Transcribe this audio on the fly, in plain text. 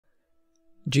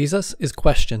Jesus is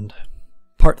questioned.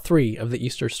 Part 3 of the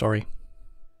Easter story.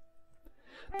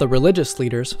 The religious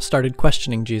leaders started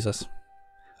questioning Jesus.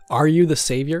 "Are you the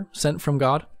Savior sent from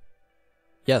God?"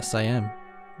 "Yes, I am,"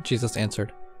 Jesus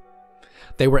answered.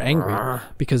 They were angry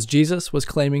because Jesus was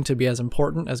claiming to be as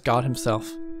important as God himself.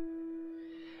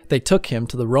 They took him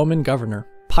to the Roman governor,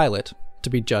 Pilate, to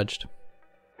be judged.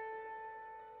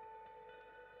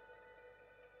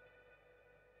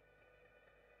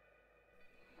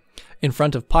 In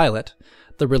front of Pilate,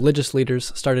 the religious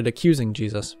leaders started accusing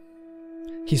Jesus.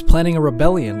 He's planning a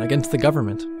rebellion against the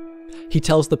government. He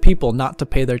tells the people not to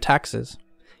pay their taxes.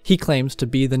 He claims to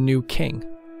be the new king.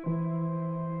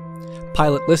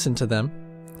 Pilate listened to them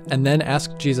and then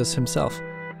asked Jesus himself,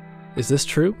 "Is this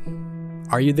true?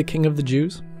 Are you the king of the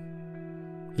Jews?"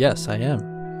 "Yes, I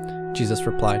am," Jesus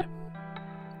replied.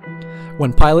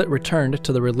 When Pilate returned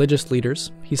to the religious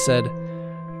leaders, he said,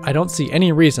 "I don't see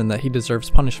any reason that he deserves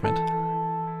punishment."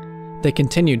 They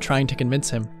continued trying to convince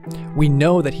him, "We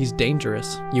know that he's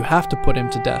dangerous. You have to put him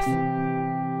to death."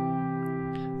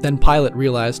 Then Pilate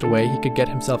realized a way he could get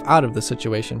himself out of the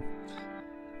situation.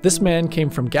 "This man came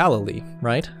from Galilee,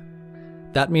 right?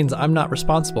 That means I'm not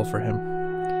responsible for him.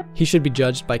 He should be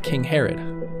judged by King Herod.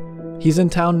 He's in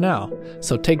town now,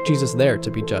 so take Jesus there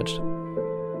to be judged."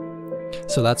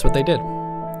 So that's what they did.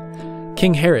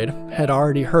 King Herod had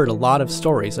already heard a lot of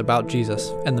stories about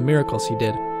Jesus and the miracles he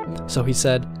did, so he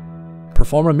said,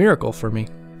 "Perform a miracle for me,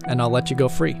 and I'll let you go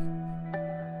free."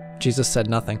 Jesus said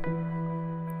nothing.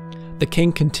 The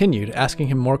king continued asking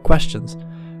him more questions,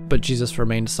 but Jesus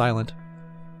remained silent.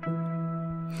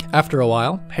 After a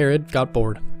while, Herod got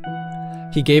bored.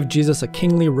 He gave Jesus a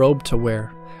kingly robe to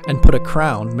wear and put a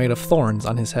crown made of thorns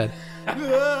on his head.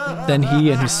 Then he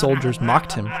and his soldiers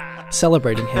mocked him,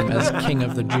 celebrating him as king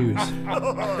of the Jews.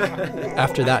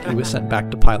 After that, he was sent back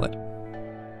to Pilate.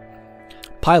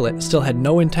 Pilate still had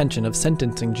no intention of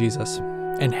sentencing Jesus,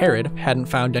 and Herod hadn't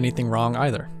found anything wrong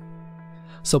either.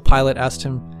 So Pilate asked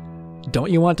him,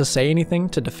 "Don't you want to say anything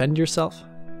to defend yourself?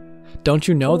 Don't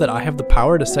you know that I have the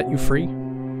power to set you free?"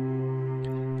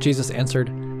 Jesus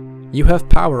answered, "You have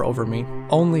power over me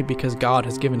only because God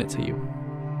has given it to you."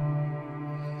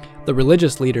 The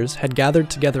religious leaders had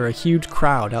gathered together a huge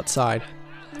crowd outside,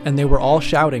 and they were all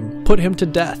shouting, "Put him to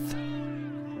death!"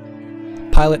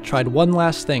 Pilate tried one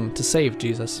last thing to save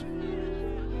Jesus.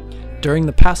 During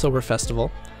the Passover festival,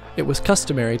 it was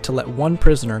customary to let one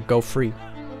prisoner go free.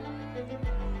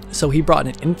 So he brought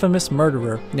an infamous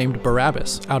murderer named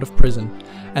Barabbas out of prison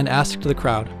and asked the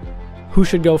crowd, who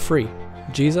should go free,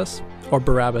 Jesus or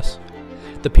Barabbas?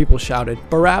 The people shouted,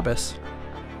 "Barabbas!"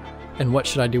 "And what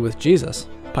should I do with Jesus?"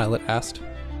 Pilate asked.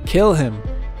 "Kill him!"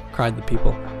 cried the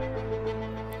people.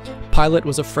 Pilate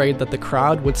was afraid that the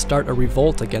crowd would start a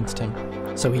revolt against him,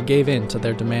 so he gave in to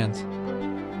their demands.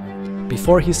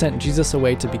 Before he sent Jesus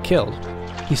away to be killed,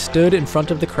 he stood in front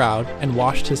of the crowd and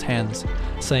washed his hands,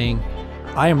 saying,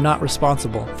 "I am not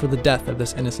responsible for the death of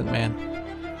this innocent man.